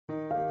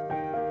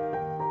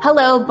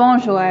Hello,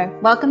 bonjour.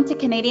 Welcome to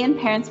Canadian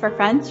Parents for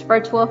French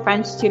Virtual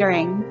French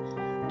Tutoring.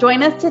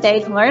 Join us today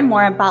to learn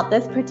more about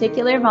this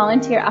particular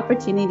volunteer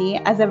opportunity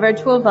as a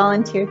virtual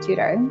volunteer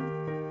tutor.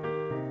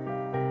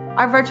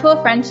 Our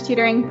Virtual French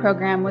Tutoring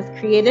program was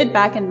created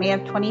back in May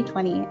of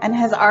 2020 and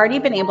has already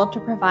been able to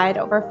provide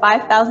over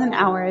 5,000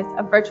 hours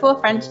of virtual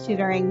French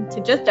tutoring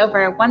to just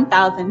over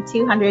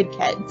 1,200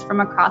 kids from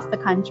across the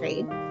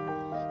country.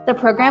 The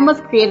program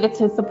was created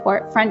to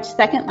support French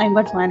second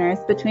language learners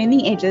between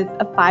the ages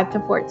of 5 to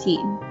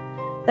 14.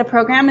 The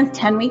program is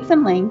 10 weeks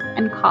in length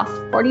and costs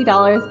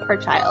 $40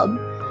 per child.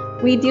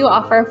 We do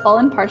offer full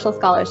and partial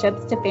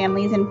scholarships to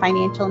families in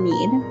financial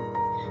need.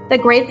 The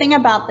great thing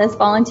about this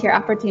volunteer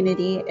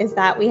opportunity is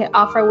that we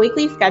offer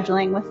weekly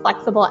scheduling with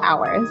flexible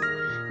hours,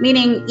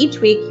 meaning each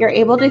week you're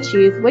able to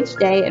choose which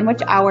day and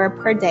which hour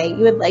per day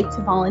you would like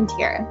to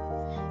volunteer.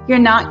 You're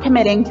not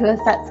committing to a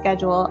set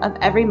schedule of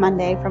every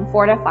Monday from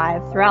 4 to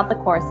 5 throughout the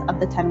course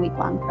of the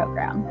 10-week-long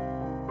program.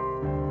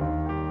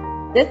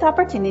 This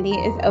opportunity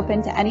is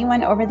open to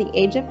anyone over the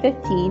age of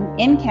 15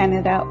 in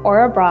Canada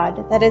or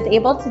abroad that is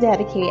able to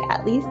dedicate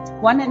at least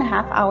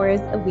 1.5 hours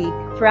a week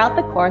throughout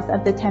the course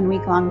of the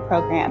 10-week-long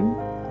program.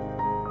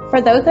 For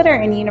those that are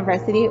in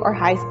university or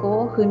high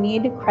school who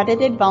need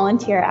accredited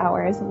volunteer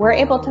hours, we're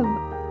able to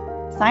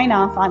sign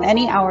off on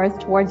any hours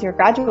towards your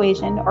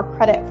graduation or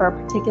credit for a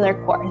particular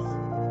course.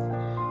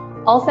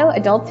 Also,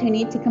 adults who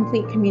need to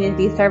complete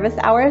community service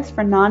hours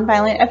for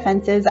nonviolent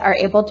offenses are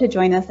able to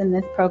join us in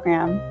this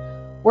program.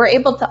 We're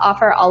able to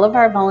offer all of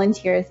our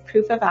volunteers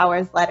proof of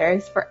hours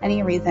letters for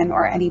any reason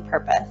or any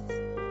purpose.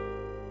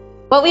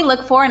 What we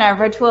look for in our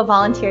virtual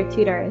volunteer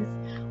tutors: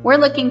 we're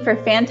looking for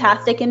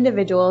fantastic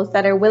individuals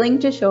that are willing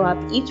to show up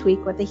each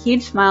week with a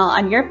huge smile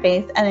on your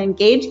face and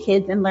engage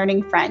kids in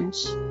learning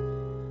French.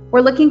 We're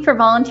looking for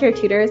volunteer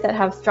tutors that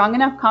have strong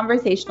enough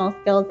conversational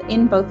skills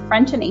in both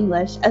French and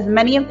English, as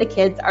many of the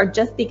kids are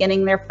just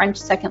beginning their French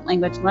second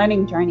language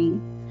learning journey.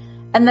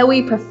 And though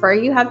we prefer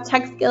you have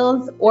tech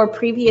skills or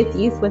previous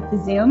use with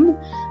Zoom,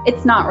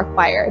 it's not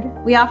required.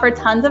 We offer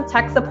tons of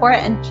tech support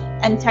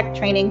and tech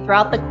training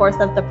throughout the course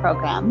of the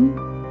program.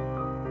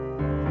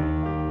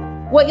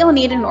 What you'll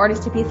need in order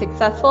to be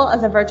successful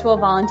as a virtual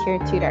volunteer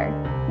tutor: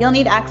 you'll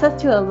need access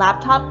to a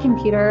laptop,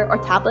 computer, or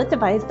tablet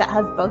device that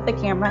has both a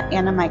camera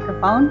and a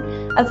microphone,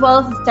 as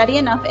well as a steady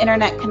enough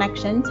internet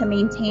connection to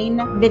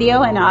maintain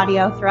video and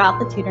audio throughout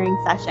the tutoring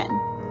session.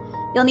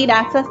 You'll need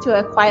access to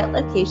a quiet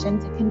location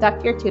to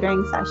conduct your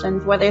tutoring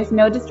sessions where there's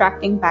no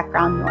distracting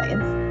background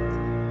noise.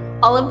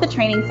 All of the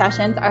training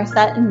sessions are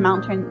set in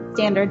Mountain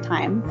Standard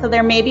Time, so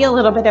there may be a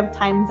little bit of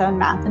time zone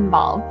math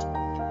involved.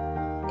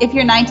 If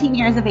you're 19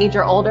 years of age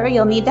or older,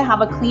 you'll need to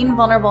have a clean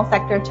vulnerable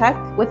sector check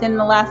within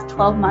the last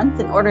 12 months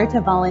in order to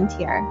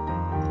volunteer.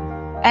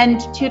 And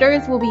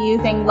tutors will be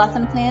using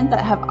lesson plans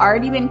that have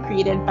already been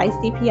created by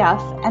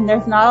CPF, and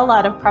there's not a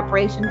lot of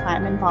preparation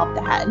time involved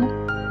ahead.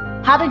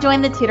 How to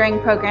join the tutoring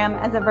program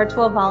as a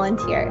virtual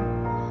volunteer.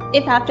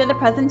 If after the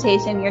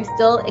presentation you're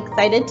still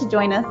excited to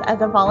join us as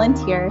a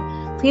volunteer,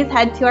 please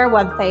head to our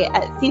website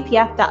at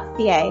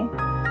cpf.ca.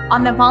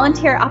 On the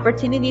Volunteer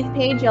Opportunities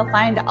page, you'll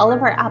find all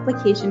of our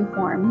application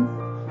forms.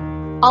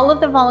 All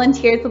of the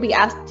volunteers will be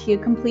asked to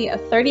complete a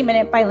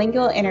 30-minute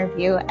bilingual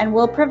interview, and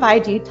we'll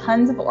provide you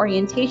tons of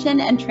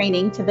orientation and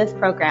training to this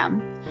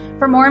program.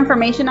 For more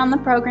information on the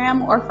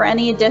program or for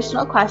any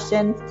additional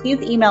questions,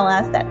 please email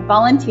us at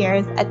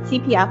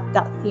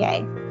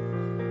volunteers@cpf.ca.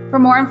 For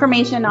more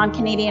information on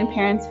Canadian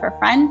Parents for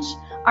French,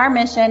 our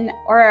mission,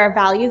 or our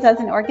values as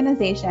an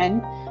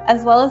organization,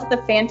 as well as the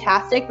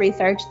fantastic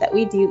research that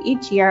we do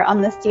each year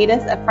on the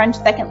status of French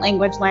second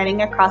language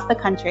learning across the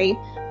country,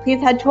 please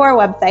head to our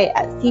website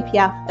at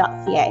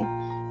cpf.ca.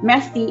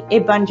 Merci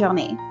et bonne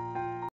journée.